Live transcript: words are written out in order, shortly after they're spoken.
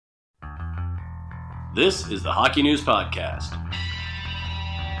This is the Hockey News Podcast.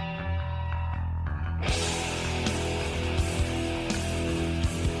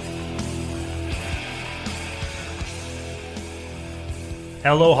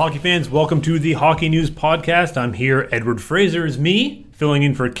 Hello, hockey fans. Welcome to the Hockey News Podcast. I'm here. Edward Fraser is me, filling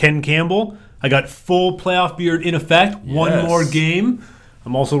in for Ken Campbell. I got full playoff beard in effect. One more game.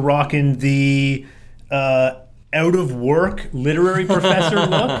 I'm also rocking the out-of-work literary professor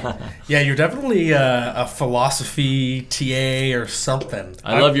look. Yeah, you're definitely a philosophy TA or something.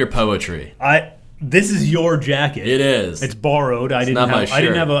 I love your poetry. This is your jacket. It is. It's borrowed. I didn't not have. my shirt. I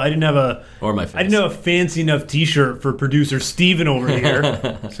didn't have a. Or my face. I didn't have a fancy enough T-shirt for producer Steven over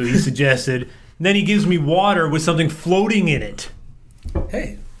here, so he suggested. And then he gives me water with something floating in it.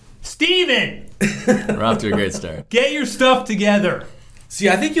 Hey, Steven! We're off to a great start. Get your stuff together. see,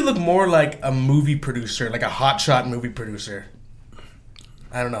 I think you look more like a movie producer, like a hotshot movie producer.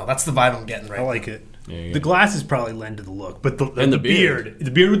 I don't know. That's the vibe I'm getting right I now. like it. Yeah. The glasses probably lend to the look, but the beard.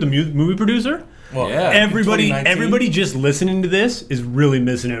 the beard with the movie producer. Well, Yeah. Everybody just listening to this is really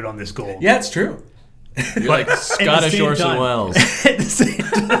missing out on this gold. Yeah, it's true. You're like Scottish same Orson time- Welles. At the same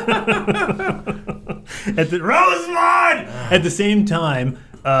time, at the same time,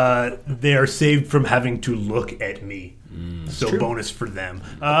 they are saved from having to look at me. So true. bonus for them.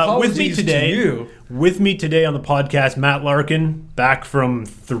 With me Apologies today, to you. With me today on the podcast, Matt Larkin, back from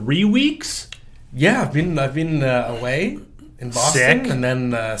 3 weeks. Yeah, I've been away in Boston, Sick. and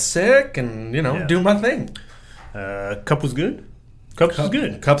then sick, and Yeah. doing my thing. Cup was good. Cups was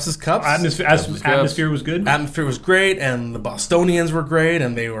good. Cups is cups. Atmosphere was good. Atmosphere was great, and the Bostonians were great,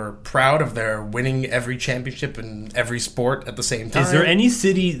 and they were proud of their winning every championship in every sport at the same time. Is there any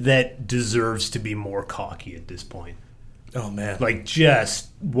city that deserves to be more cocky at this point? Oh man! Like, just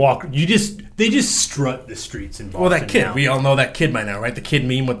walk. They just strut the streets in Boston. Well, that kid. now. We all know that kid by now, right? The kid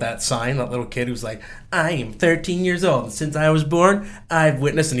meme with that sign, that little kid who's like, I am 13 years old, and since I was born, I've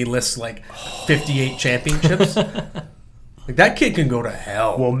witnessed, and he lists like 58 championships. Like, that kid can go to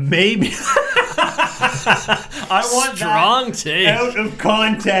hell. Well, maybe. I want Strong that take. out of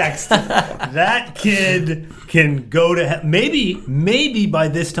context. That kid can go to hell. Maybe by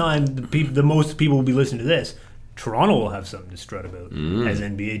this time, the most people will be listening to this. Toronto will have something to strut about as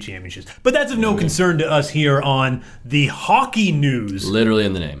NBA championships. But that's of no concern to us here on the Hockey News. Literally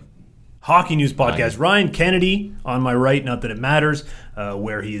in the name. Hockey News Podcast. Ryan Kennedy on my right, not that it matters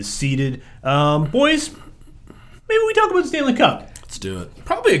where he is seated. Boys, maybe we talk about the Stanley Cup. Let's do it.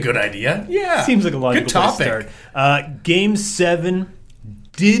 Probably a good idea. Yeah. Seems like a logical good place to topic. start. Game 7,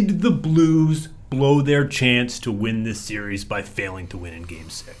 did the Blues blow their chance to win this series by failing to win in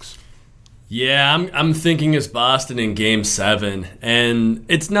Game 6? Yeah, I'm thinking it's Boston in Game 7, and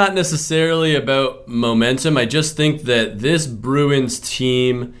it's not necessarily about momentum. I just think that this Bruins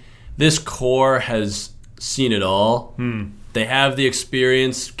team, this core has seen it all. They have the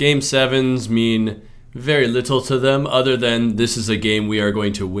experience. Game 7s mean very little to them other than this is a game we are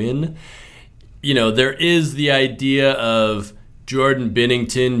going to win. You know, there is the idea of Jordan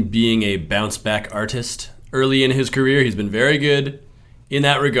Binnington being a bounce-back artist early in his career. He's been very good in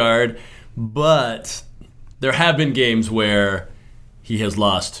that regard. But there have been games where he has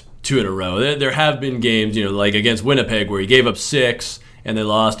lost 2 in a row. There have been games, like against Winnipeg, where he gave up 6 and they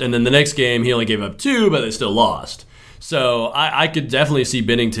lost. And then the next game, he only gave up 2, but they still lost. So I could definitely see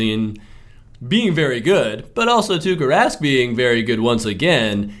Binnington being very good, but also Tuukka Rask being very good once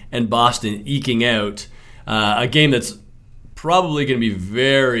again, and Boston eking out a game that's probably going to be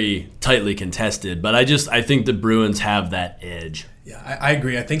very tightly contested. But I think the Bruins have that edge. Yeah, I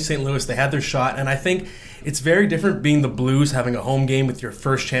agree. I think St. Louis, they had their shot, and I think it's very different being the Blues, having a home game with your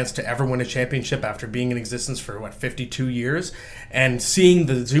first chance to ever win a championship after being in existence for, 52 years, and seeing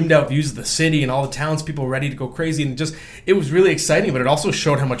the zoomed-out views of the city and all the townspeople ready to go crazy, and it was really exciting, but it also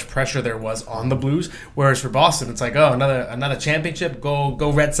showed how much pressure there was on the Blues, whereas for Boston, it's like, oh, another championship,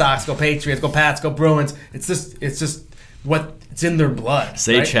 go Red Sox, go Patriots, go Pats, go Bruins. It's just it's in their blood.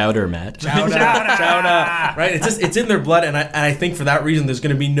 Say right? chowder, Matt. Chowder. Right? It's in their blood, and I think for that reason, there's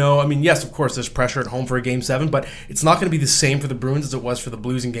going to be yes, of course, there's pressure at home for a Game 7, but it's not going to be the same for the Bruins as it was for the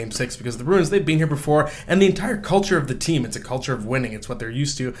Blues in Game 6, because the Bruins, they've been here before, and the entire culture of the team, it's a culture of winning. It's what they're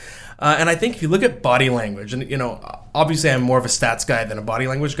used to. And I think if you look at body language, and, obviously I'm more of a stats guy than a body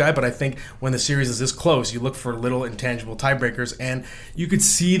language guy, but I think when the series is this close, you look for little intangible tiebreakers, and you could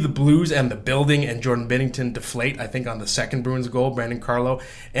see the Blues and the building and Jordan Binnington deflate, I think, on the second Bruins goal, Brandon Carlo.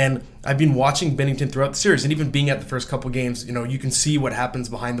 And I've been watching Binnington throughout the series, and even being at the first couple games, you can see what happens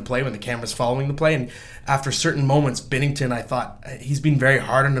behind the play when the camera's following the play. And after certain moments, Binnington, I thought, he's been very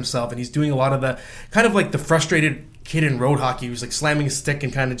hard on himself, and he's doing a lot of the kind of like the frustrated kid in road hockey who's like slamming his stick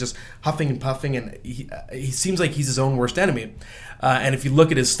and kind of just huffing and puffing, and he seems like he's his own worst enemy. And if you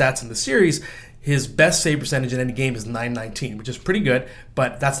look at his stats in the series, his best save percentage in any game is .919, which is pretty good,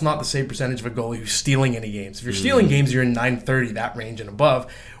 but that's not the save percentage of a goalie who's stealing any games. If you're stealing games, you're in .930, that range and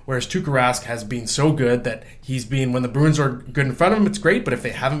above, whereas Tuukka Rask has been so good that he's been, when the Bruins are good in front of him, it's great, but if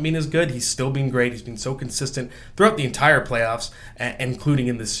they haven't been as good, he's still been great. He's been so consistent throughout the entire playoffs, including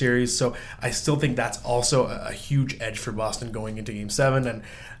in this series, so I still think that's also a huge edge for Boston going into Game 7, and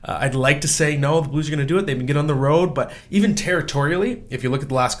I'd like to say, no, the Blues are going to do it. They've been good on the road, but even territorially, if you look at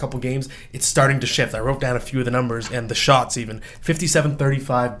the last couple games, it's starting to shift. I wrote down a few of the numbers and the shots even.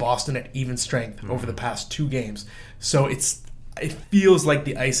 57-35, Boston at even strength over the past 2 games. So it feels like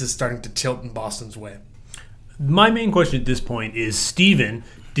the ice is starting to tilt in Boston's way. My main question at this point is, Steven,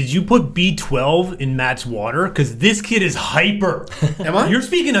 did you put B12 in Matt's water? Because this kid is hyper. Am I? You're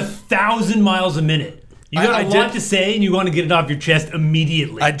speaking 1,000 miles a minute. You got a lot to say, and you want to get it off your chest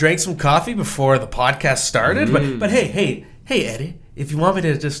immediately. I drank some coffee before the podcast started, but hey, Eddie, if you want me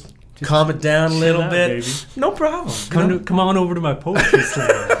to just calm it down a little bit, baby. No problem. Come on over to my poetry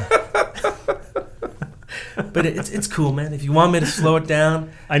slam. But it's cool, man. If you want me to slow it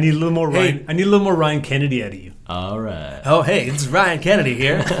down, I need a little more Ryan. I need a little more Ryan Kennedy out of you. All right. Oh, hey, it's Ryan Kennedy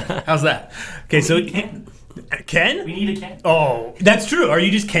here. How's that? Okay, so Ken? We need a Ken. Oh, that's true. Are you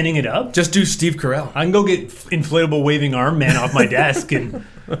just kenning it up? Just do Steve Carell. I can go get inflatable waving arm man off my desk and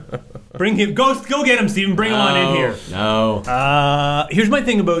bring him. Go get him, Steven. Bring him on in here. No. Here's my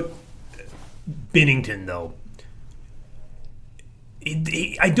thing about Binnington, though.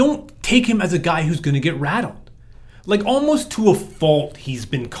 I don't take him as a guy who's going to get rattled. Like, almost to a fault, he's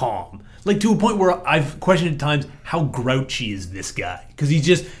been calm. Like, to a point where I've questioned at times, how grouchy is this guy? Because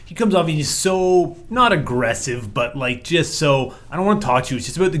he comes off, he's so, not aggressive, but like just so, I don't want to talk to you. It's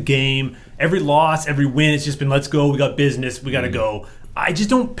just about the game. Every loss, every win, it's just been, let's go, we got business, we got to go. I just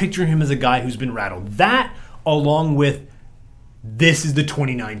don't picture him as a guy who's been rattled. That, along with, this is the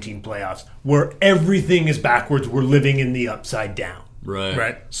 2019 playoffs, where everything is backwards, we're living in the upside down.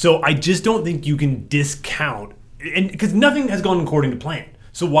 Right. So I just don't think you can discount, and because nothing has gone according to plan.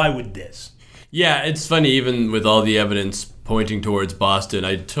 So why would this? Yeah, it's funny, even with all the evidence pointing towards Boston,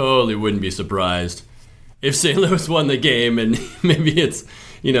 I totally wouldn't be surprised if St. Louis won the game, and maybe it's,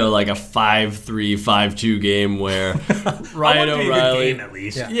 like a 5-3, 5-2 game where Ryan O'Reilly, game at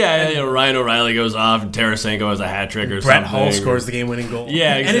least. Ryan O'Reilly goes off and Tarasenko has a hat trick or Brett something. Hull scores the game-winning goal.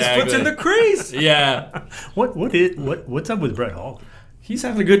 Yeah, exactly. And his foot's in the crease. Yeah. What's up with Brett Hull? He's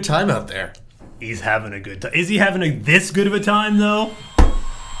having a good time out there. He's having a good time. Is he having this good of a time, though?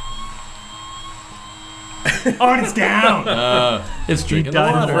 Oh, it's down. It's drinking the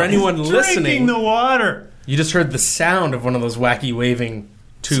water. For anyone listening, drinking the water. You just heard the sound of one of those wacky waving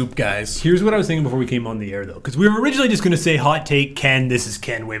tube guys. Here's what I was thinking before we came on the air, though, because we were originally just going to say hot take Ken. This is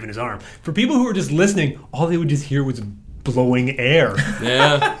Ken waving his arm. For people who were just listening, all they would just hear was blowing air.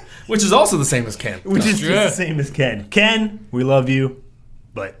 Yeah. Which is also the same as Ken. Which is just the same as Ken. Ken, we love you,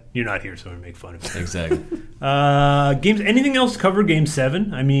 but you're not here, so we make fun of you. Exactly. Games. Anything else to cover Game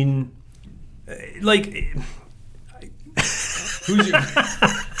 7? I mean,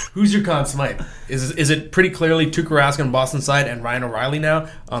 Who's your Conn Smythe? Is it pretty clearly Tuukka Rask on Boston's side and Ryan O'Reilly now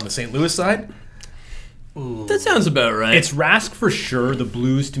on the St. Louis side? Ooh. That sounds about right. It's Rask for sure. The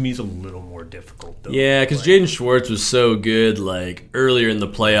Blues, to me, is a little more difficult, though. Yeah, because Jaden Schwartz was so good earlier in the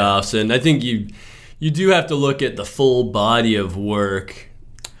playoffs, and I think you do have to look at the full body of work.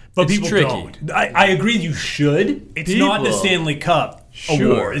 But it's people tricky. don't. I agree you should. It's not the Stanley Cup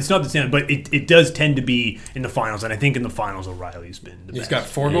award. It's not the Stanley, but it does tend to be in the finals, and I think in the finals O'Reilly's been the best. He's got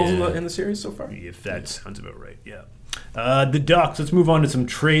 4 goals in the series so far? If that sounds about right, yeah. The Ducks, let's move on to some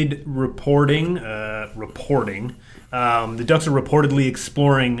trade reporting. The Ducks are reportedly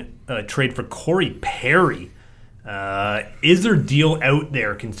exploring a trade for Corey Perry. Is there a deal out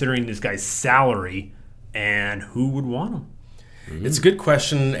there considering this guy's salary, and who would want him? It's a good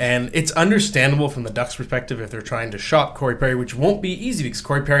question, and it's understandable from the Ducks' perspective if they're trying to shop Corey Perry, which won't be easy because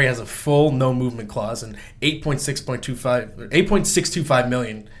Corey Perry has a full no-movement clause, and $8.625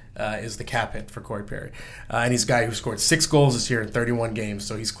 million is the cap hit for Corey Perry. And he's a guy who scored 6 goals this year in 31 games,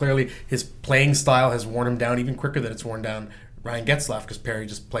 so he's clearly, his playing style has worn him down even quicker than it's worn down Ryan Getzlaf because Perry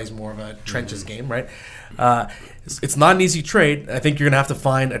just plays more of a trenches game, right? It's not an easy trade. I think you're going to have to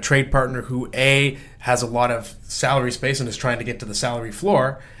find a trade partner who, A, has a lot of salary space and is trying to get to the salary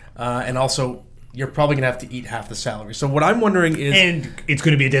floor, and also you're probably going to have to eat half the salary. So what I'm wondering is... And it's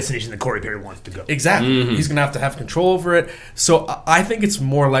going to be a destination that Corey Perry wants to go. Exactly. Mm-hmm. He's going to have control over it. So I think it's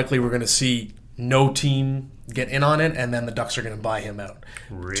more likely we're going to see no team get in on it, and then the Ducks are going to buy him out.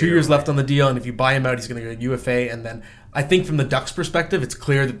 Really? 2 years left on the deal, and if you buy him out, he's going to go to UFA, and then I think from the Ducks' perspective, it's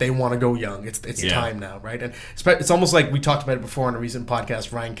clear that they want to go young. It's time now, right? And it's almost like we talked about it before on a recent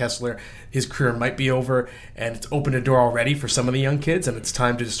podcast. Ryan Kessler, his career might be over, and it's opened a door already for some of the young kids, and it's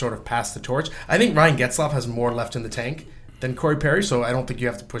time to just sort of pass the torch. I think Ryan Getzlaf has more left in the tank than Corey Perry, so I don't think you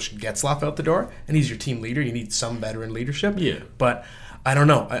have to push Getzlaf out the door, and he's your team leader. You need some veteran leadership. Yeah. But I don't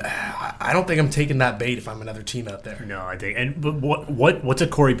know. I don't think I'm taking that bait if I'm another team out there. No, I think. But what's a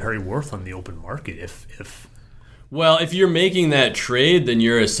Corey Perry worth on the open market? If Well, if you're making that trade, then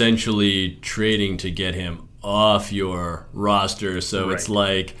you're essentially trading to get him off your roster. So Right. it's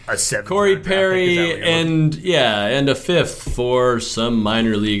like A 7th Corey round draft pick, Perry is that what you're and a 5th for some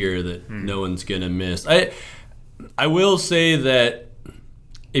minor leaguer that no one's gonna miss. I will say that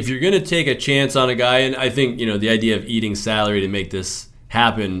if you're gonna take a chance on a guy, and I think the idea of eating salary to make this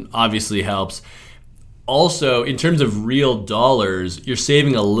happen obviously helps. Also, in terms of real dollars, you're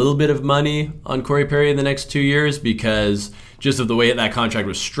saving a little bit of money on Corey Perry in the next 2 years because just of the way that contract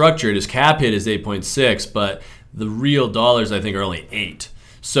was structured, his cap hit is 8.6, but the real dollars I think are only 8.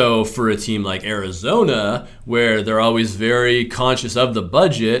 So for a team like Arizona, where they're always very conscious of the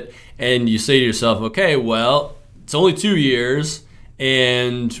budget, and you say to yourself, okay, well, it's only 2 years,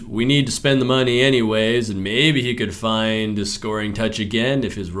 and we need to spend the money anyways, and maybe he could find a scoring touch again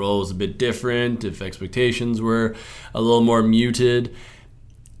if his role is a bit different, if expectations were a little more muted.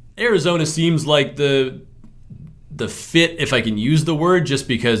 Arizona seems like the fit, if I can use the word, just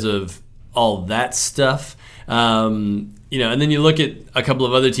because of all that stuff. And then you look at a couple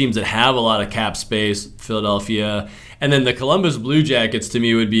of other teams that have a lot of cap space, Philadelphia, and then the Columbus Blue Jackets to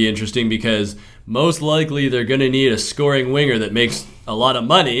me would be interesting because most likely they're going to need a scoring winger that makes a lot of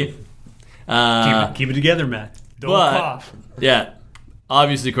money. keep it together, Matt. Don't cough. Yeah,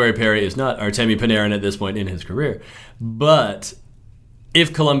 obviously Corey Perry is not Artemi Panarin at this point in his career. But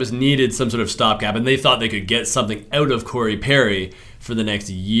if Columbus needed some sort of stopgap and they thought they could get something out of Corey Perry for the next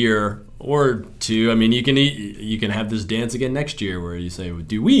year or two, I mean, you can have this dance again next year where you say, well,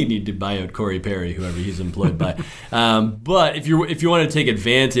 do we need to buy out Corey Perry, whoever he's employed by? But if you want to take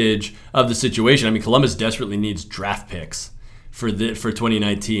advantage of the situation, I mean, Columbus desperately needs draft picks for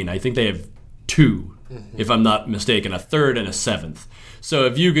 2019. I think they have 2, if I'm not mistaken, a 3rd and a 7th. So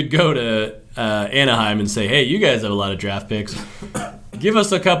if you could go to Anaheim and say, hey, you guys have a lot of draft picks, give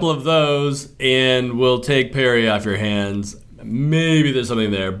us a couple of those and we'll take Perry off your hands. Maybe there's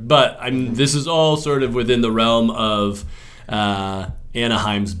something there. But this is all sort of within the realm of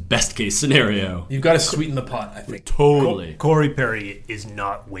Anaheim's best case scenario. You've got to sweeten the pot, I think. Totally. Corey Perry is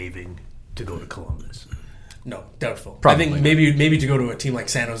not waving to go to Columbus. No, doubtful. Probably I think maybe to go to a team like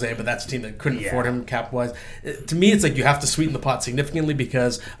San Jose, but that's a team that couldn't afford him cap-wise. To me, it's like you have to sweeten the pot significantly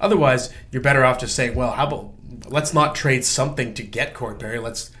because otherwise you're better off just saying, well, how about let's not trade something to get Corey Perry.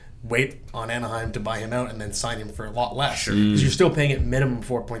 Let's wait on Anaheim to buy him out and then sign him for a lot less. Because you're still paying at minimum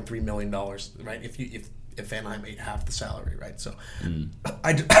 $4.3 million, right? If Anaheim ate half the salary, right? So,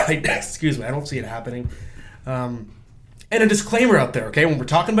 excuse me, I don't see it happening. And a disclaimer out there, okay? When we're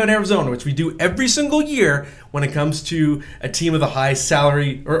talking about Arizona, which we do every single year when it comes to a team with a high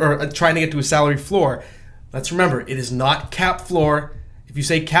salary or trying to get to a salary floor, let's remember, it is not cap floor. If you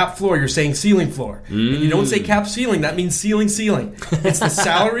say cap floor, you're saying ceiling floor. If you don't say cap ceiling, that means ceiling. It's the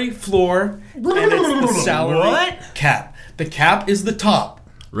salary floor and it's the salary cap. The cap is the top.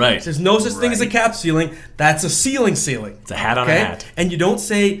 Right. There's no such thing as a cap ceiling. That's a ceiling. It's a hat on a hat. And you don't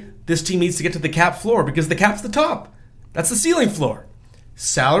say this team needs to get to the cap floor because the cap's the top. That's the ceiling floor.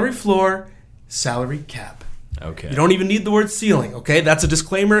 Salary floor, salary cap. Okay. You don't even need the word ceiling, okay? That's a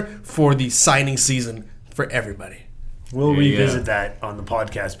disclaimer for the signing season for everybody. We'll revisit that on the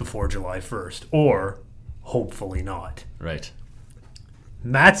podcast before July 1st, or hopefully not. Right.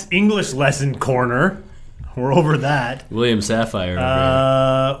 Matt's English lesson corner. We're over that. William Sapphire.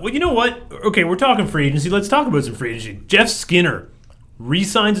 Well, you know what? Okay, we're talking free agency. Let's talk about some free agency. Jeff Skinner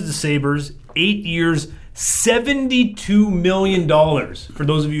re-signs with the Sabres, 8 years, $72 million. For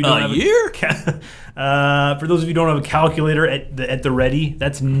those of you who don't have for those of you who don't have a calculator at the ready,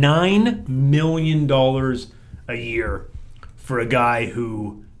 that's $9 million a year for a guy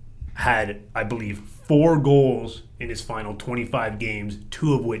who had, I believe, 4 goals in his final 25 games,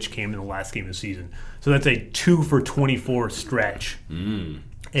 2 of which came in the last game of the season. So that's a 2 for 24 stretch.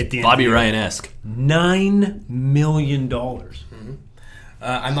 At the end Bobby Ryan-esque. $9 million.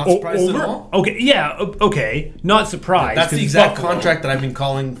 I'm not surprised at all. Okay, yeah, okay. Not surprised. That's the exact contract that I've been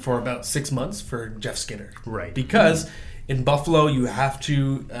calling for about 6 months for Jeff Skinner. Right. Because in Buffalo, you have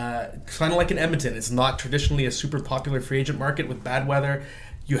to, kind of like in Edmonton, it's not traditionally a super popular free agent market with bad weather.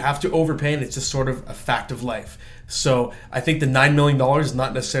 you have to overpay, and it's just sort of a fact of life. So I think the $9 million is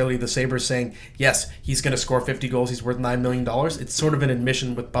not necessarily the Sabres saying, yes, he's going to score 50 goals, he's worth $9 million. It's sort of an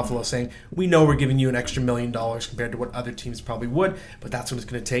admission with Buffalo saying, we know we're giving you an extra $1 million compared to what other teams probably would, but that's what it's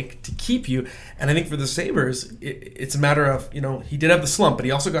going to take to keep you. And I think for the Sabres, it's a matter of, he did have the slump, but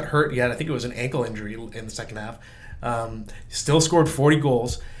he also got hurt. He had, I think it was an ankle injury in the second half. Still scored 40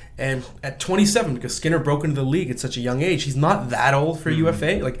 goals. And at 27, because Skinner broke into the league at such a young age, he's not that old for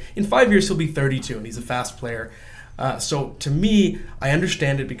UFA. Like, in 5 years, he'll be 32, and he's a fast player. So to me, I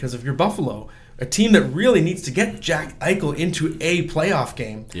understand it because of your Buffalo, a team that really needs to get Jack Eichel into a playoff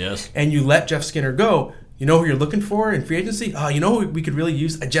game. Yes. And you let Jeff Skinner go. You know who you're looking for in free agency? You know who we could really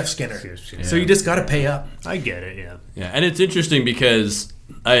use? A Jeff Skinner. Yeah. So you just got to pay up. I get it, yeah. Yeah, and it's interesting because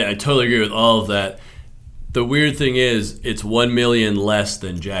I totally agree with all of that. The weird thing is it's $1 million less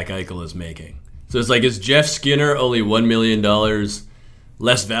than Jack Eichel is making. So it's like, is Jeff Skinner only $1 million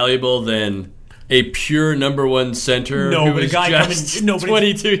less valuable than a pure number one center who is just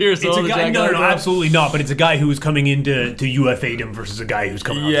 22 years old? No, absolutely not. But it's a guy who is coming into UFA-dom versus a guy who's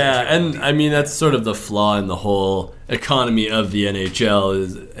coming out. Yeah, and I mean, that's sort of the flaw in the whole economy of the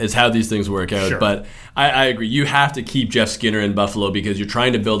NHL is how these things work out. Sure. But I agree. You have to keep Jeff Skinner in Buffalo because you're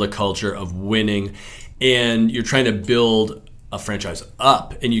trying to build a culture of winning, and you're trying to build a franchise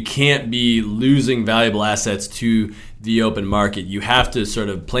up, and you can't be losing valuable assets to the open market. You have to sort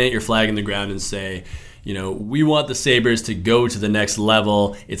of plant your flag in the ground and say, we want the Sabres to go to the next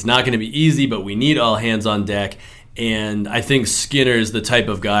level. It's not going to be easy, but we need all hands on deck. And I think Skinner is the type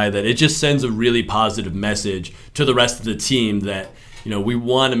of guy that it just sends a really positive message to the rest of the team that, we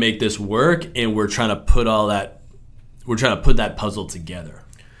want to make this work, and we're trying to put that puzzle together.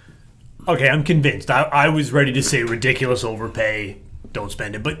 Okay, I'm convinced. I was ready to say ridiculous overpay, don't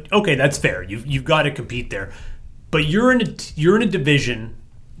spend it. But okay, that's fair. You've got to compete there. But you're in a division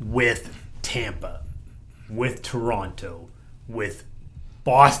with Tampa, with Toronto, with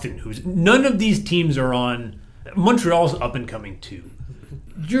Boston, who's none of these teams are on. Montreal's up and coming too.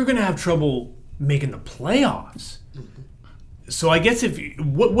 You're going to have trouble making the playoffs. So I guess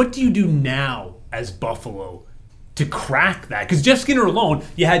what do you do now as Buffalo to crack that? Because Jeff Skinner alone,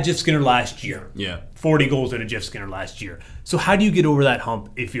 you had Jeff Skinner last year. Yeah, 40 goals out of Jeff Skinner last year. So how do you get over that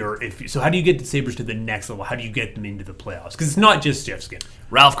hump? So how do you get the Sabres to the next level? How do you get them into the playoffs? Because it's not just Jeff Skinner.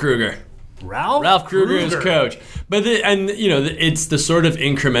 Ralph Kruger. Ralph Kruger is coach. But it's the sort of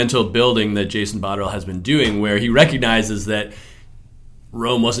incremental building that Jason Botterill has been doing, where he recognizes that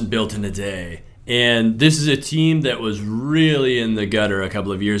Rome wasn't built in a day. And this is a team that was really in the gutter a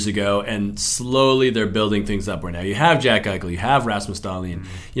couple of years ago, and slowly they're building things up where now you have Jack Eichel, you have Rasmus Dahlin,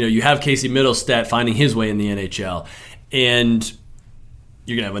 you have Casey Middlestat finding his way in the NHL, and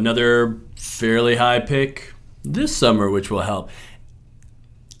you're going to have another fairly high pick this summer, which will help.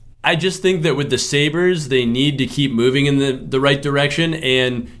 I just think that with the Sabres, they need to keep moving in the right direction,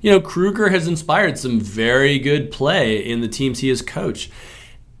 and Kruger has inspired some very good play in the teams he has coached.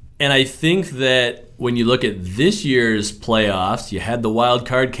 And I think that when you look at this year's playoffs, you had the wild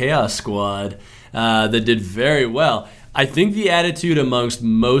card chaos squad that did very well. I think the attitude amongst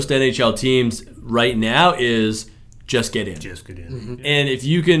most NHL teams right now is just get in. Just get in. Mm-hmm. And if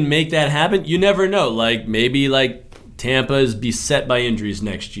you can make that happen, you never know. Maybe Tampa is beset by injuries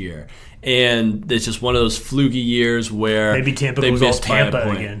next year. And it's just one of those fluky years where maybe Tampa they goes miss Tampa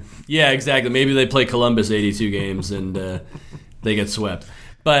again. Yeah, exactly. Maybe they play Columbus 82 games and they get swept.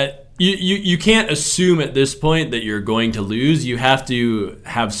 But you can't assume at this point that you're going to lose. You have to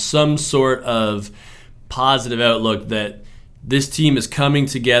have some sort of positive outlook that this team is coming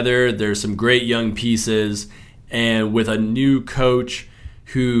together. There's some great young pieces. And with a new coach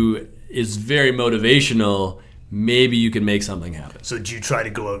who is very motivational, maybe you can make something happen. So do you try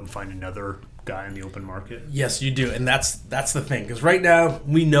to go out and find another guy in the open market? Yes, you do, and that's the thing. Because right now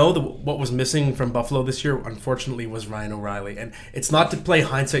we know that what was missing from Buffalo this year, unfortunately, was Ryan O'Reilly. And it's not to play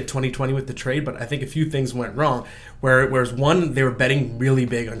hindsight 2020 with the trade, but I think a few things went wrong. Whereas one, they were betting really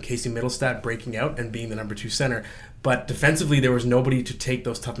big on Casey Middlestat breaking out and being the number 2 center. But defensively, there was nobody to take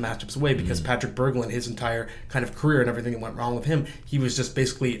those tough matchups away because Patrick Berglund, his entire kind of career and everything that went wrong with him, he was just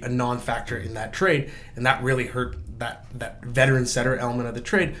basically a non-factor in that trade, and that really hurt that veteran setter element of the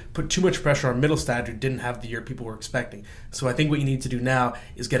trade, put too much pressure on Middlestat, who didn't have the year people were expecting. So I think what you need to do now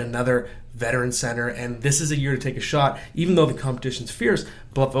is get another veteran center, and this is a year to take a shot. Even though the competition's fierce,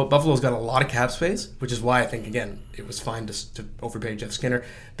 Buffalo's got a lot of cap space, which is why I think, again, it was fine to overpay Jeff Skinner.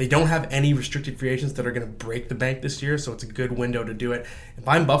 They don't have any restricted free agents that are going to break the bank this year, so it's a good window to do it. If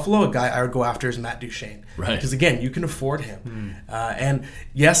I'm Buffalo, a guy I would go after is Matt Duchene. Right. Because, again, you can afford him. And,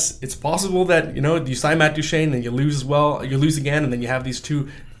 yes, it's possible that, you sign Matt Duchene and you lose lose as well. You lose again, and then you have these two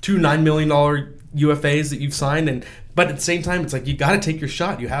 $9 million UFAs that you've signed, but at the same time, it's like you got to take your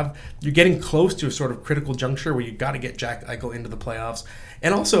shot. You're getting close to a sort of critical juncture where you got to get Jack Eichel into the playoffs.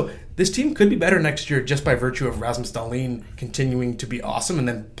 And also, this team could be better next year just by virtue of Rasmus Dahlin continuing to be awesome and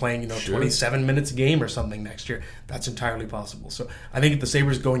then playing 27 minutes a game or something next year. That's entirely possible. So I think if the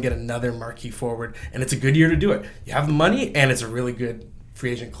Sabres go and get another marquee forward, and it's a good year to do it. You have the money, and it's a really good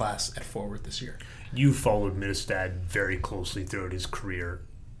free agent class at forward this year. You followed Mittelstadt very closely throughout his career.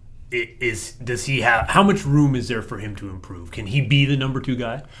 Does he have, how much room is there for him to improve? Can he be the number 2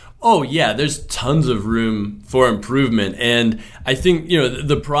 guy? Oh yeah, there's tons of room for improvement, and I think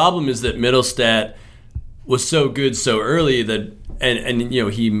the problem is that Mittelstadt was so good so early that and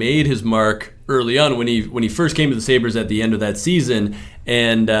he made his mark early on when he first came to the Sabres at the end of that season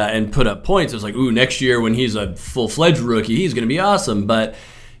and put up points. It was like, ooh, next year when he's a full-fledged rookie, he's going to be awesome, but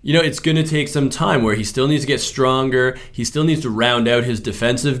it's going to take some time where he still needs to get stronger. He still needs to round out his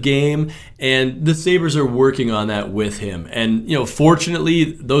defensive game, and the Sabres are working on that with him. And,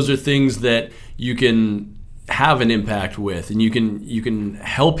 fortunately, those are things that you can have an impact with, and you can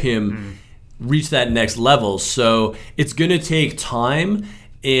help him reach that next level. So it's going to take time,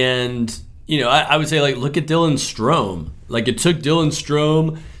 and, I would say, look at Dylan Strome. It took Dylan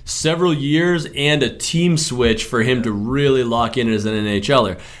Strome several years and a team switch for him to really lock in as an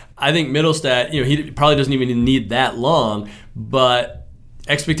NHLer. I think Mittelstadt, he probably doesn't even need that long, but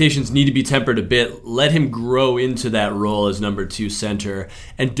expectations need to be tempered a bit. Let him grow into that role as number 2 center,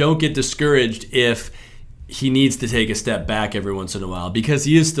 and don't get discouraged if he needs to take a step back every once in a while, because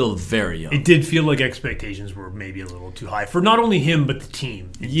he is still very young. It did feel like expectations were maybe a little too high for not only him but the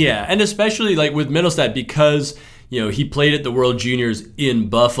team. Yeah, and especially with Mittelstadt, because he played at the World Juniors in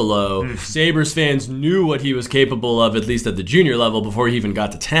Buffalo. Sabres fans knew what he was capable of, at least at the junior level, before he even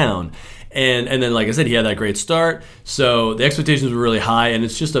got to town. And then, like I said, he had that great start. So the expectations were really high, and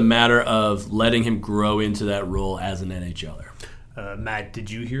it's just a matter of letting him grow into that role as an NHLer. Matt, did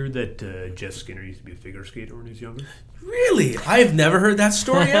you hear that Jeff Skinner used to be a figure skater when he was younger? Really? I've never heard that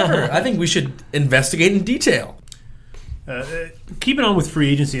story ever. I think we should investigate in detail. Keeping on with free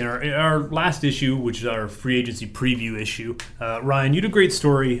agency, in our last issue, which is our free agency preview issue, Ryan, you had a great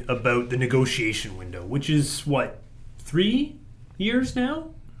story about the negotiation window, which is, 3 years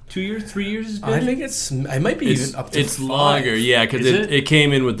now? 2 years, 3 years? I think it might be even up to 5. It's longer, yeah, because it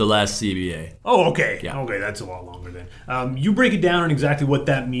came in with the last CBA. Oh, okay. Yeah. Okay, that's a lot longer then. You break it down on exactly what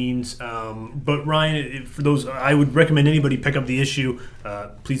that means. But Ryan, for those, I would recommend anybody pick up the issue.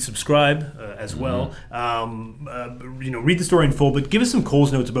 Please subscribe as well. Read the story in full, but give us some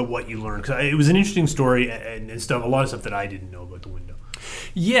Coles notes about what you learned, because it was an interesting story and stuff. A lot of stuff that I didn't know about the window.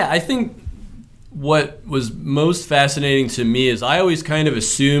 Yeah, I think what was most fascinating to me is I always kind of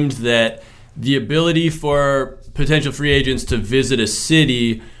assumed that the ability for potential free agents to visit a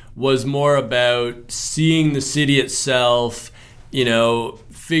city was more about seeing the city itself,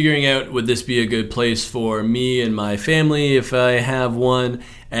 figuring out, would this be a good place for me and my family if I have one,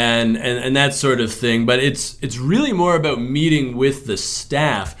 and that sort of thing. But it's really more about meeting with the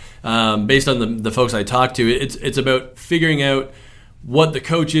staff. Based on the folks I talked to, it's about figuring out what the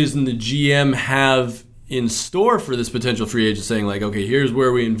coaches and the GM have in store for this potential free agent, saying okay, here's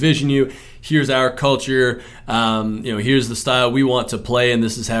where we envision you, here's our culture, here's the style we want to play, and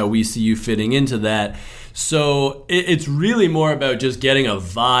this is how we see you fitting into that. So it's really more about just getting a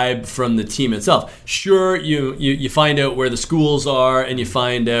vibe from the team itself. Sure, you find out where the schools are, and you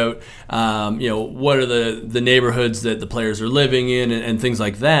find out what are the neighborhoods that the players are living in, and things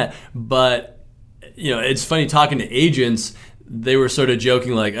like that. But it's funny talking to agents. They were sort of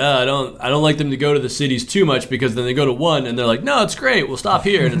joking I don't like them to go to the cities too much, because then they go to one and they're like, no, it's great, we'll stop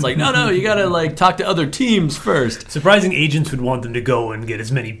here. And it's no, you gotta talk to other teams first. Surprising agents would want them to go and get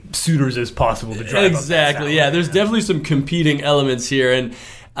as many suitors as possible to drive exactly. Yeah, there's definitely some competing elements here, and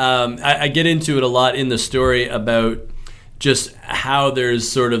I get into it a lot in the story about just how there's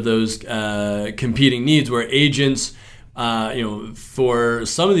sort of those competing needs where agents, for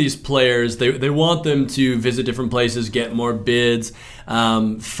some of these players, they want them to visit different places, get more bids,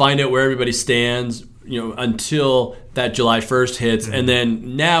 find out where everybody stands, until that July 1st hits. Mm-hmm. And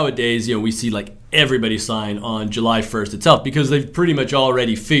then nowadays, we see everybody sign on July 1st itself, because they've pretty much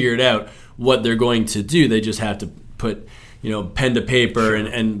already figured out what they're going to do. They just have to put pen to paper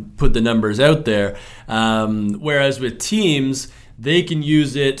and put the numbers out there. Whereas with teams, they can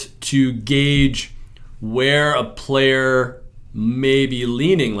use it to gauge where a player may be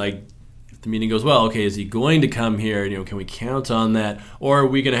leaning. If the meeting goes well, okay, is he going to come here? Can we count on that? Or are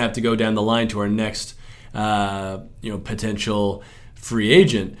we going to have to go down the line to our next potential free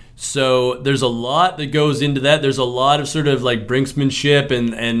agent. So there's a lot that goes into that. There's a lot of sort of like brinksmanship,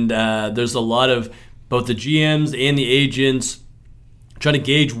 and there's a lot of both the GMs and the agents trying to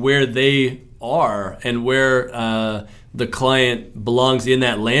gauge where they are and where the client belongs in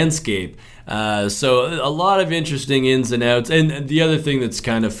that landscape. So a lot of interesting ins and outs. And the other thing that's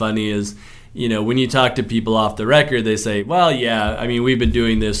kind of funny is, when you talk to people off the record, they say, well, yeah, I mean, we've been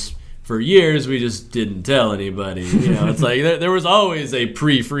doing this for years, we just didn't tell anybody. It's like there was always a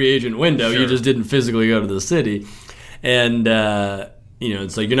pre-free agent window. Sure. You just didn't physically go to the city. And,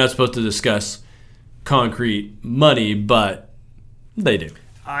 it's like you're not supposed to discuss concrete money, but they do.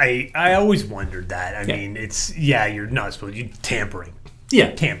 I always wondered that. I mean, you're not supposed to. You're tampering.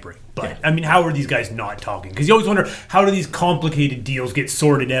 Yeah. Tampering. But, I mean, how are these guys not talking? Because you always wonder, how do these complicated deals get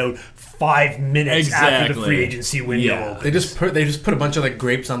sorted out 5 minutes after the free agency window opens? They just put a bunch of like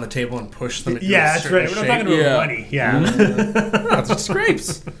grapes on the table and push them. Yeah, that's right. We're not talking about money. Yeah. No, it's just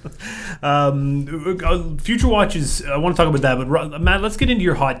grapes. Future watches, I want to talk about that. But Matt, let's get into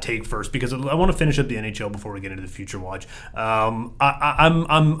your hot take first, because I want to finish up the NHL before we get into the future watch.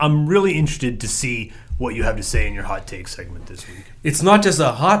 I'm really interested to see what you have to say in your hot take segment this week. It's not just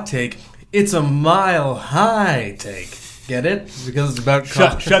a hot take; it's a mile high take. Get it? Because it's about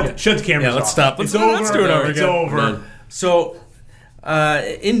shut the cameras off. Let's stop. Let's do it over. It's over. So,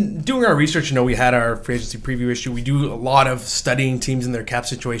 in doing our research, we had our free agency preview issue. We do a lot of studying teams and their cap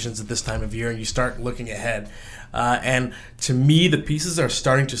situations at this time of year, and you start looking ahead. And to me, the pieces are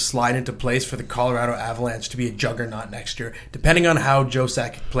starting to slide into place for the Colorado Avalanche to be a juggernaut next year, depending on how Joe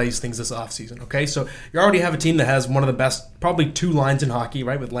Sakic plays things this offseason. Okay, so you already have a team that has one of the best, probably two lines in hockey,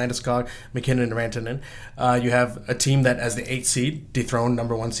 right, with Landeskog, McKinnon, and Rantanen. You have a team that, as the 8th seed, dethroned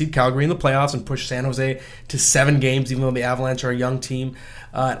number 1 seed Calgary in the playoffs and pushed San Jose to 7 games, even though the Avalanche are a young team.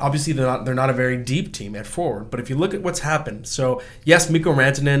 Obviously, they're not a very deep team at forward, but if you look at what's happened, so yes, Mikko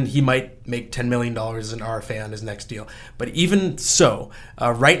Rantanen, he might make $10 million as an RFA on his next deal, but even so,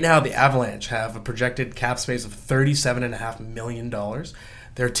 right now the Avalanche have a projected cap space of $37.5 million.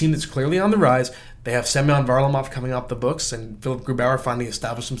 They're a team that's clearly on the rise. They have Semyon Varlamov coming off the books, and Philip Grubauer finally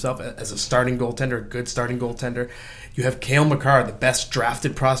established himself as a starting goaltender, a good starting goaltender. You have Cale Makar, the best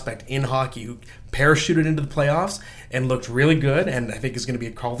drafted prospect in hockey, who parachuted into the playoffs and looked really good, and I think is going to be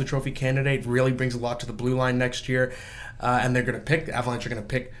a Calder Trophy candidate. Really brings a lot to the blue line next year. And they're going to pick, the Avalanche are going to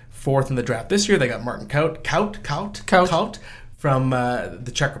pick 4th in the draft this year. They got Martin Kaut from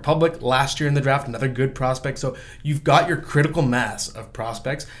the Czech Republic last year in the draft, another good prospect. So you've got your critical mass of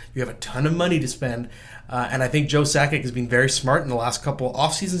prospects. You have a ton of money to spend. And I think Joe Sakic has been very smart in the last couple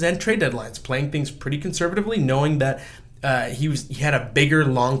off seasons and trade deadlines, playing things pretty conservatively, knowing that he had a bigger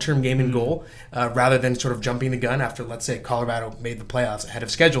long-term game in goal rather than sort of jumping the gun after, let's say, Colorado made the playoffs ahead of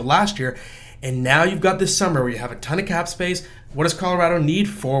schedule last year. And now you've got this summer where you have a ton of cap space. What does Colorado need?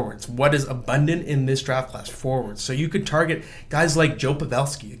 Forwards. What is abundant in this draft class? Forwards. So you could target guys like Joe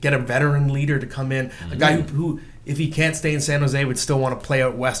Pavelski, get a veteran leader to come in, a guy who, if he can't stay in San Jose, would still want to play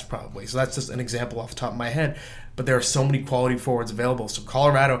out west probably. So that's just an example off the top of my head. But there are so many quality forwards available. So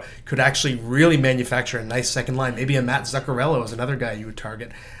Colorado could actually really manufacture a nice second line. Maybe a Matt Zuccarello is another guy you would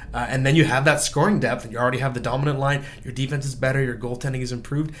target. And then you have that scoring depth, and you already have the dominant line. Your defense is better. Your goaltending is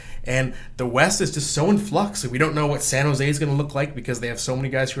improved. And the West is just so in flux. So we don't know what San Jose is going to look like because they have so many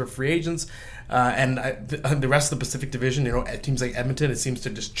guys who are free agents. And the rest of the Pacific Division, teams like Edmonton, it seems to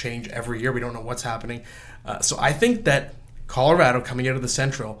just change every year. We don't know what's happening. So I think that Colorado, coming out of the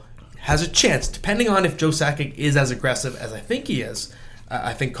Central, has a chance, depending on if Joe Sakic is as aggressive as I think he is.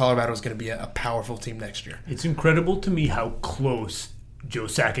 I think Colorado is going to be a powerful team next year. It's incredible to me how close Joe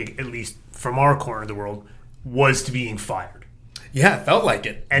Sakic, at least from our corner of the world, was to being fired. Yeah, it felt like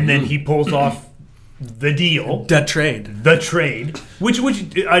it. And then he pulls off the deal. The trade. Which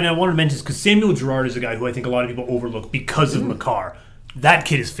and I want to mention this because Samuel Girard is a guy who I think a lot of people overlook because of Makar. That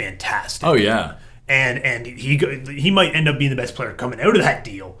kid is fantastic. Oh, yeah. And he might end up being the best player coming out of that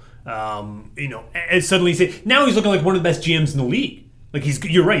deal. And suddenly now he's looking like one of the best GMs in the league. Like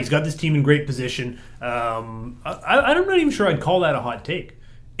you're right. He's got this team in great position. I'm not even sure I'd call that a hot take.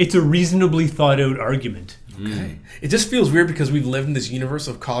 It's a reasonably thought out argument. Okay. It just feels weird because we've lived in this universe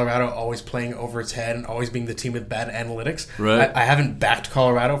of Colorado always playing over its head and always being the team with bad analytics. Right. I haven't backed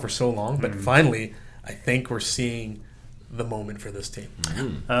Colorado for so long, but finally, I think we're seeing the moment for this team.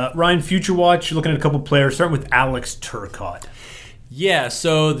 Ryan, Future Watch, you're looking at a couple players. Starting with Alex Turcotte. Yeah,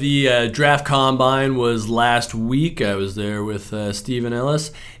 so the draft combine was last week. I was there with Stephen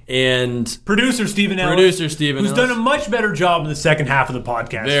Ellis and producer Stephen Ellis, who's done a much better job in the second half of the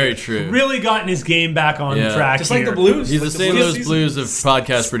podcast. Very true. Really gotten his game back on track. Just like the Blues. He's the St. Louis Blues of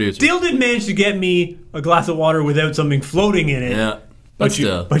podcast producers. Still did manage to get me a glass of water without something floating in it. Yeah. But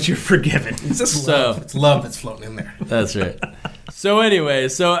still. But you're forgiven. It's just So- love. It's love that's floating in there. That's right. So anyway,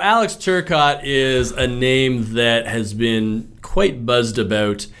 Alex Turcotte is a name that has been quite buzzed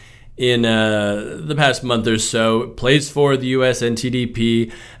about in the past month or so. Plays for the U.S.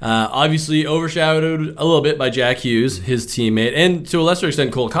 NTDP. Obviously overshadowed a little bit by Jack Hughes, his teammate, and to a lesser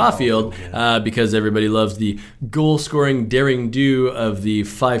extent Cole Caulfield, because everybody loves the goal-scoring daring-do of the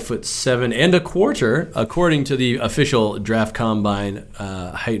 5'7" and a quarter, according to the official draft combine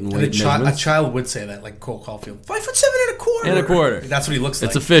height and weight A measurements. child would say that, like Cole Caulfield. 5'7" and a quarter. And a quarter. That's what he looks like.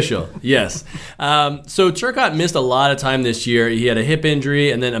 It's official, yes. So Turcotte missed a lot of time this year. He had a hip injury,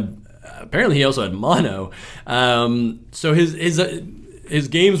 and then apparently he also had mono. So his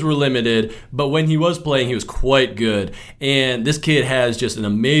games were limited, but when he was playing, he was quite good. And this kid has just an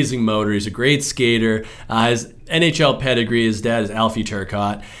amazing motor. He's a great skater. His NHL pedigree, his dad is Alfie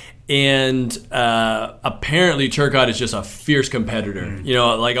Turcotte. And apparently Turcotte is just a fierce competitor. You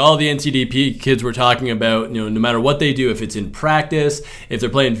know, like all the NTDP kids were talking about, you know, no matter what they do, if it's in practice, if they're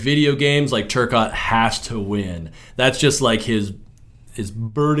playing video games, like Turcotte has to win. That's just like his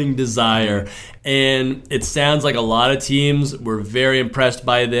burning desire. And it sounds like a lot of teams were very impressed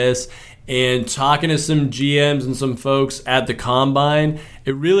by this. And talking to some GMs and some folks at the Combine,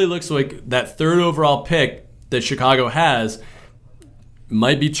 it really looks like that third overall pick that Chicago has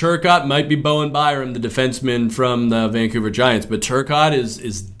might be Turcotte, might be Bowen Byram, the defenseman from the Vancouver Giants. But Turcotte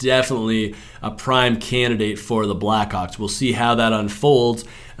is definitely a prime candidate for the Blackhawks. We'll see how that unfolds,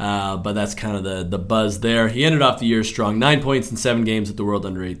 but that's kind of the buzz there. He ended off the year strong, 9 points in 7 games at the World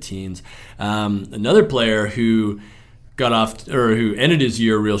Under-18s. Another player who who ended his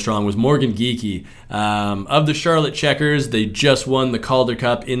year real strong was Morgan Geekie. Of the Charlotte Checkers, they just won the Calder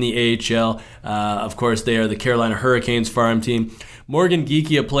Cup in the AHL. Of course, they are the Carolina Hurricanes farm team. Morgan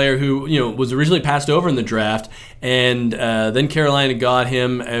Geekie, a player who was originally passed over in the draft, and then Carolina got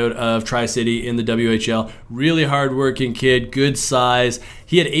him out of Tri-City in the WHL. Really hard-working kid, good size.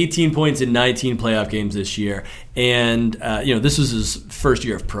 He had 18 points in 19 playoff games this year, and this was his first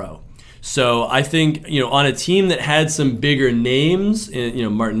year of pro. So I think, on a team that had some bigger names,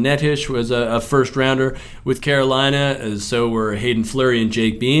 Martin Nettish was a first-rounder with Carolina, so were Hayden Fleury and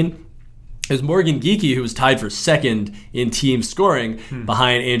Jake Bean. Is Morgan Geekie, who was tied for second in team scoring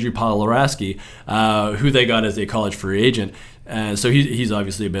behind Andrew Podolorowski, who they got as a college free agent. So he's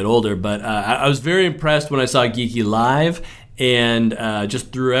obviously a bit older, but I was very impressed when I saw Geekie live, and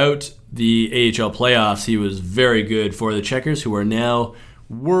just throughout the AHL playoffs, he was very good for the Checkers, who are now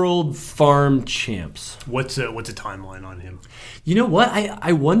World Farm champs. What's a timeline on him? You know what?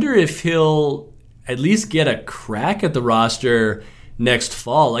 I wonder if he'll at least get a crack at the roster next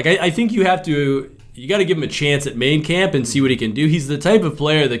fall. Like I think you got to give him a chance at main camp and see what he can do. He's the type of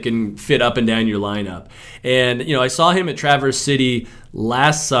player that can fit up and down your lineup. And I saw him at Traverse City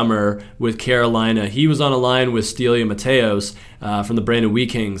last summer with Carolina. He was on a line with Stelia Mateos from the Brandon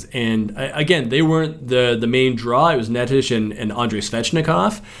Wheat Kings. And again, they weren't the main draw. It was Nettish and Andrei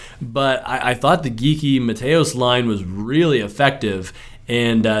Svechnikov. But I thought the Geekie Mateos line was really effective.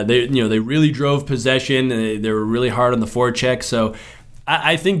 And they really drove possession. They were really hard on the forecheck. So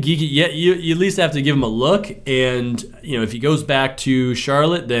I think Geekie, you at least have to give him a look. And if he goes back to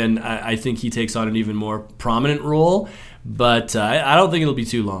Charlotte, then I think he takes on an even more prominent role. But I don't think it'll be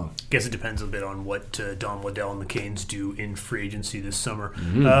too long. Guess it depends a bit on what Don Waddell and the Canes do in free agency this summer.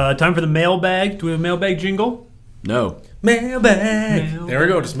 Time for the mailbag. Do we have a mailbag jingle? No. Mailbag. There we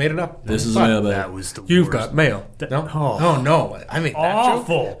go. Just made it up. This is mailbag. That was the You've worst. got mail. No? Oh, no. I mean,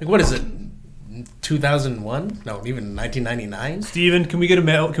 Awful. that joke? Like, what is it? 2001? No, even 1999? Steven, can we get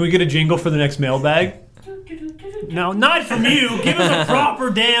a jingle for the next mailbag? No, not from you. Give us a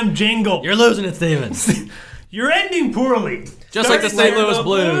proper damn jingle. You're losing it, Steven. You're ending poorly. Just like the St. Louis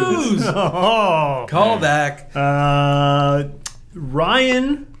Blues. Oh. Call back.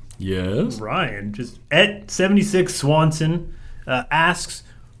 Ryan, Yes. just at 76 Swanson, asks,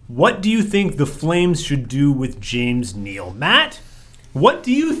 what do you think the Flames should do with James Neal? Matt, what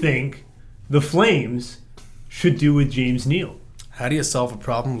do you think the Flames should do with James Neal? How do you solve a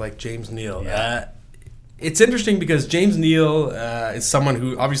problem like James Neal? Yeah. It's interesting because James Neal is someone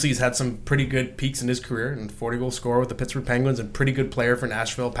who obviously has had some pretty good peaks in his career, and 40-goal scorer with the Pittsburgh Penguins and pretty good player for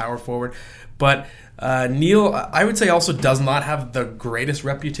Nashville, power forward. But Neal, I would say, also does not have the greatest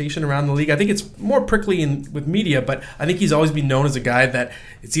reputation around the league. I think it's more prickly with media, but I think he's always been known as a guy that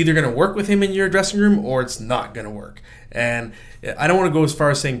it's either going to work with him in your dressing room or it's not going to work. And I don't want to go as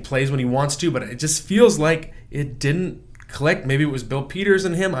far as saying plays when he wants to, but it just feels like it didn't click. Maybe it was Bill Peters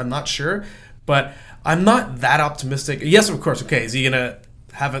and him. I'm not sure. But I'm not that optimistic. Yes, of course. Okay, is he going to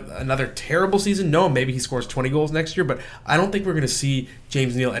have another terrible season? No, maybe he scores 20 goals next year, but I don't think we're going to see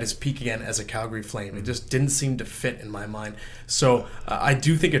James Neal at his peak again as a Calgary Flame. It just didn't seem to fit in my mind. So I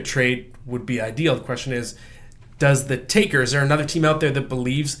do think a trade would be ideal. The question is there another team out there that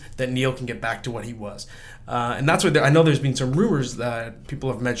believes that Neal can get back to what he was? And that's where I know there's been some rumors that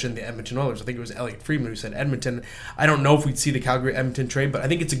people have mentioned the Edmonton Oilers. I think it was Elliot Friedman who said Edmonton. I don't know if we'd see the Calgary-Edmonton trade, but I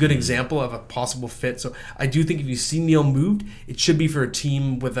think it's a good example of a possible fit. So I do think if you see Neal moved, it should be for a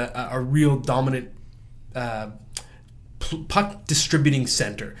team with a real dominant puck distributing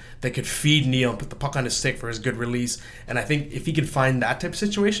center that could feed Neal and put the puck on his stick for his good release. And I think if he could find that type of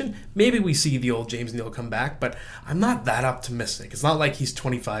situation, maybe we see the old James Neal come back, but I'm not that optimistic. It's not like he's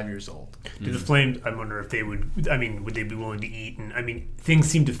 25 years old. Do the Flames, I wonder if they would they be willing to eat? And things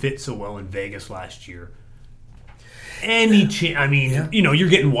seemed to fit so well in Vegas last year. You're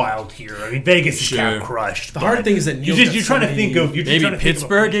getting wild here. Vegas is kind of crushed. The hard thing is that Neal you're trying to think of maybe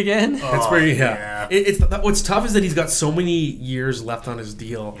Pittsburgh again. Pittsburgh, yeah. What's tough is that he's got so many years left on his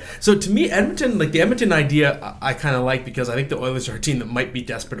deal. Yeah. So to me, Edmonton, the Edmonton idea, I kind of like because I think the Oilers are a team that might be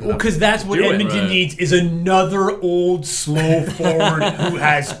desperate enough. Well, because that's what Edmonton needs is another old slow forward who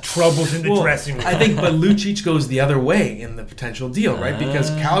has troubles in the dressing room. I think, but Lucic goes the other way in the potential deal, right?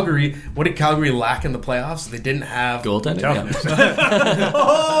 Because Calgary, what did Calgary lack in the playoffs? They didn't have goaltending.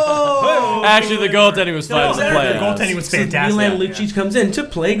 Actually, the goaltending was fine in the playoffs. The goaltending was fantastic. Milan Lucic comes in to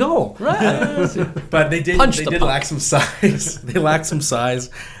play goal, right? But they did lack some size. They lacked some size,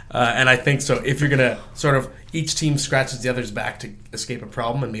 and I think so. If you're gonna sort of each team scratches the other's back to escape a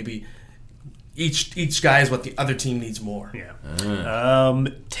problem, and maybe each guy is what the other team needs more. Yeah.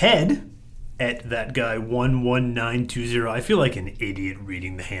 Ted at that guy 11920. I feel like an idiot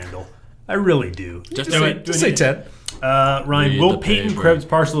reading the handle. I really do. Just say Ted. Ryan, will Peyton Krebs'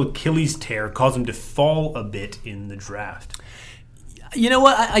 partial Achilles tear cause him to fall a bit in the draft? You know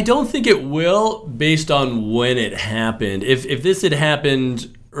what? I don't think it will, based on when it happened. If this had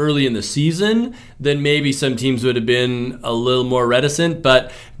happened early in the season, then maybe some teams would have been a little more reticent.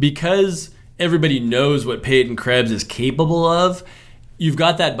 But because everybody knows what Peyton Krebs is capable of, you've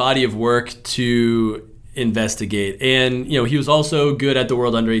got that body of work to investigate. And he was also good at the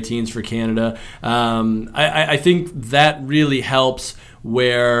World Under-18s for Canada. I think that really helps,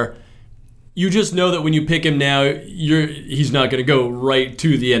 where you just know that when you pick him now, he's not going to go right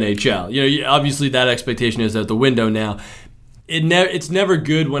to the NHL. Obviously that expectation is out the window now. It's never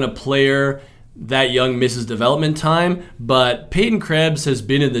good when a player that young misses development time, but Peyton Krebs has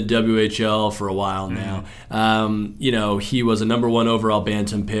been in the WHL for a while now. He was a number 1 overall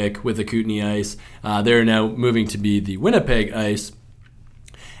Bantam pick with the Kootenay Ice. They're now moving to be the Winnipeg Ice.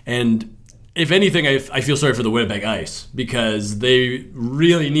 And if anything, I feel sorry for the Winnipeg Ice, because they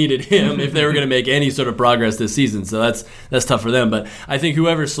really needed him if they were going to make any sort of progress this season. So that's tough for them. But I think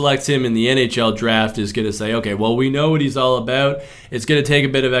whoever selects him in the NHL draft is going to say, okay, well, we know what he's all about. It's going to take a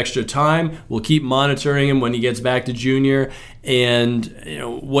bit of extra time. We'll keep monitoring him when he gets back to junior. And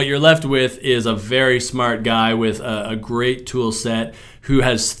what you're left with is a very smart guy with a great tool set who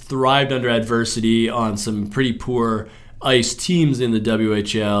has thrived under adversity on some pretty poor ice teams in the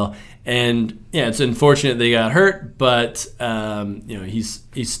WHL. And it's unfortunate they got hurt, but he's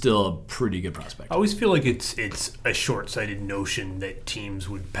still a pretty good prospect. I always feel like it's a short-sighted notion that teams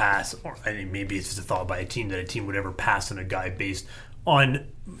would pass, or maybe it's just a thought by a team that a team would ever pass on a guy based on.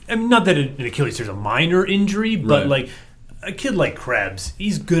 Not that an Achilles there's a minor injury, but like a kid like Krebs,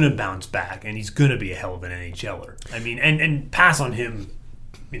 he's gonna bounce back and he's gonna be a hell of an NHLer. And pass on him,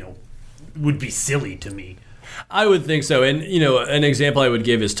 would be silly to me. I would think so. And, an example I would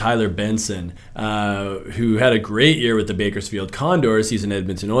give is Tyler Benson, who had a great year with the Bakersfield Condors. He's an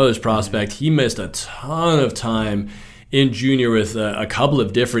Edmonton Oilers prospect. He missed a ton of time in junior with a couple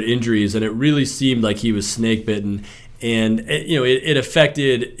of different injuries, and it really seemed like he was snake bitten. And, it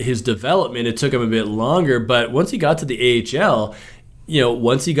affected his development. It took him a bit longer, but once he got to the AHL,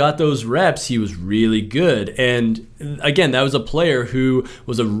 once he got those reps, he was really good. And again, that was a player who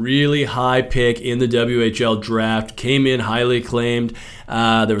was a really high pick in the WHL draft, came in highly acclaimed.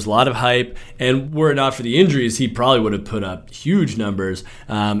 There was a lot of hype. And were it not for the injuries, he probably would have put up huge numbers.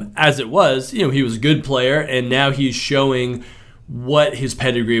 As it was, he was a good player, and now he's showing what his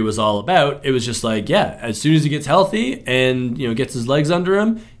pedigree was all about. It was just like, as soon as he gets healthy and, gets his legs under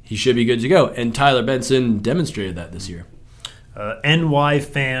him, he should be good to go. And Tyler Benson demonstrated that this year. NY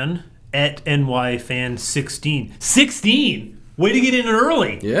fan at NY fan 16. 16! Way to get in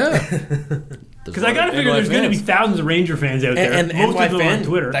early. Yeah. Because I got to figure there's going to be thousands of Ranger fans out there. And most NY of them fan, on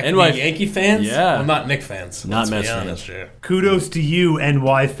Twitter. That could be Yankee fans? Yeah. Well, not Nick fans. Not Mets fans. Yeah. Kudos to you,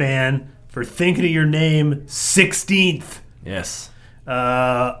 NY fan, for thinking of your name 16th. Yes.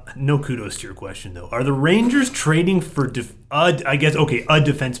 No kudos to your question, though. Are the Rangers trading for, a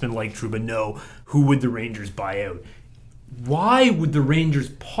defenseman like Trouba? No. Who would the Rangers buy out? Why would the Rangers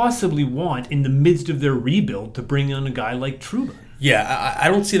possibly want, in the midst of their rebuild, to bring on a guy like Trouba? Yeah, I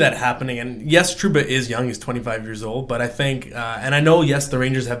don't see that happening. And yes, Trouba is young. He's 25 years old. But I think, and I know, yes, the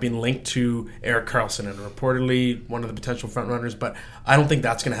Rangers have been linked to Erik Karlsson and reportedly one of the potential frontrunners. But I don't think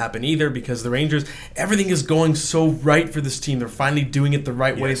that's going to happen either because the Rangers, everything is going so right for this team. They're finally doing it the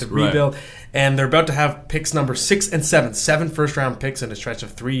right way, the rebuild. And they're about to have picks number 6 and 7. 7 first-round picks in a stretch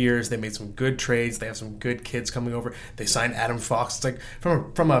of 3 years. They made some good trades. They have some good kids coming over. They signed Adam Fox. It's like,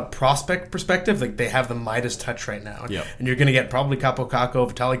 from a prospect perspective, like they have the Midas touch right now. Yep. And you're going to get probably Kaapo Kakko,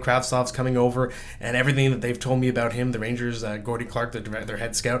 Vitaly Kravtsov's coming over, and everything that they've told me about him, the Rangers, Gordy Clark, their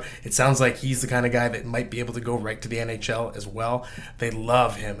head scout, it sounds like he's the kind of guy that might be able to go right to the NHL as well. They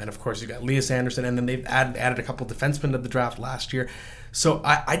love him. And, of course, you've got Elias Anderson, and then they've added a couple defensemen to the draft last year. So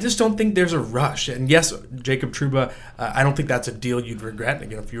I just don't think there's a rush. And yes, Jacob Trouba, I don't think that's a deal you'd regret.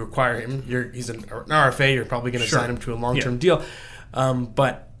 Again, if you acquire him, he's an RFA, you're probably going to sign him to a long-term deal.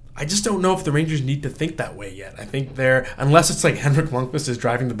 But I just don't know if the Rangers need to think that way yet. I think unless it's like Henrik Lundqvist is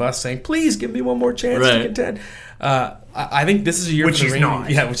driving the bus saying, please give me one more chance to contend. I think this is a year for the Rangers. Not.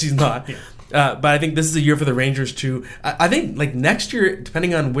 Yeah, which he's not. Yeah. But I think this is a year for the Rangers to. I think like next year,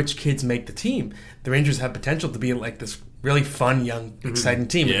 depending on which kids make the team, the Rangers have potential to be like this really fun, young, exciting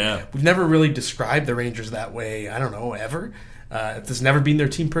team. Yeah. We've never really described the Rangers that way. I don't know, ever. It's never been their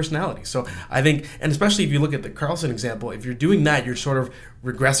team personality. So I think, and especially if you look at the Karlsson example, if you're doing that, you're sort of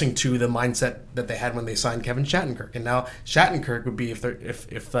regressing to the mindset that they had when they signed Kevin Shattenkirk. And now Shattenkirk would be,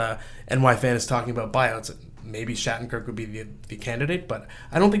 if NY Fan is talking about buyouts, maybe Shattenkirk would be the candidate. But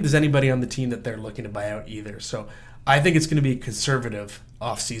I don't think there's anybody on the team that they're looking to buy out either. So I think it's going to be a conservative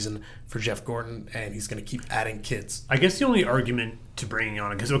offseason for Jeff Gordon, and he's going to keep adding kids. I guess the only argument to bringing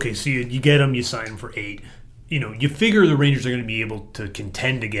on, because, okay, so you get him, you sign him for 8. You figure the Rangers are going to be able to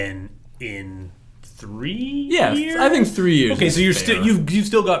contend again in 3 years? Yeah, I think 3 years. Okay, so you've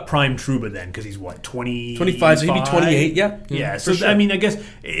still got prime Trouba then, because he's what, 25, so he'd be 28, yeah. Yeah, so sure. I mean, I guess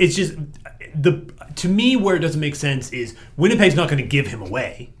it's just, to me, where it doesn't make sense is Winnipeg's not going to give him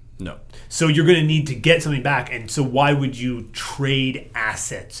away. No. So you're going to need to get something back, and so why would you trade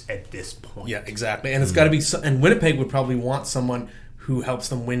assets at this point? Yeah, exactly. And it's got to be, and Winnipeg would probably want someone who helps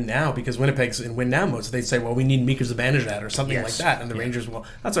them win now, because Winnipeg's in win now mode. So they'd say, well, we need Mika Zibanejad or something like that. And the Rangers, well,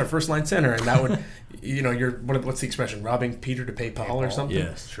 that's our first line center. And that would, you're, what's the expression? Robbing Peter to pay Paul or something?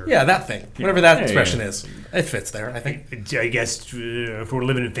 Yes, sure. Yeah, that thing. Whatever that expression is. It fits there, I think. I guess if we're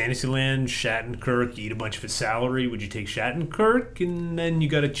living in Fantasyland, Shattenkirk, you eat a bunch of his salary. Would you take Shattenkirk and then you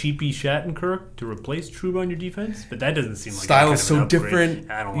got a cheapy Shattenkirk to replace Trouba on your defense? But that doesn't seem like style is so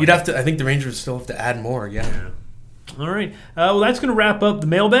different. I think the Rangers still have to add more, yeah. All right. Well, that's going to wrap up the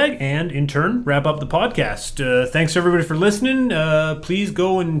mailbag and, in turn, wrap up the podcast. Thanks, everybody, for listening. Please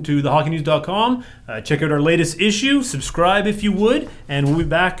go into thehockeynews.com, check out our latest issue, subscribe if you would, and we'll be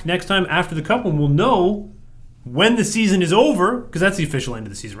back next time after the Cup, and we'll know when the season is over, because that's the official end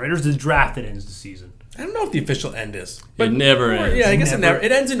of the season, right? Or is it the draft that ends the season? I don't know if the official end is. But it never ends. Yeah, I guess it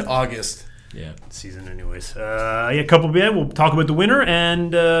ends in August. Yeah, season anyways. A couple of we'll talk about the winner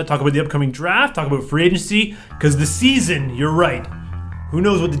and talk about the upcoming draft, talk about free agency, because the season, you're right, who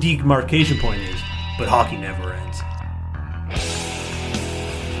knows what the demarcation point is, but hockey never ends.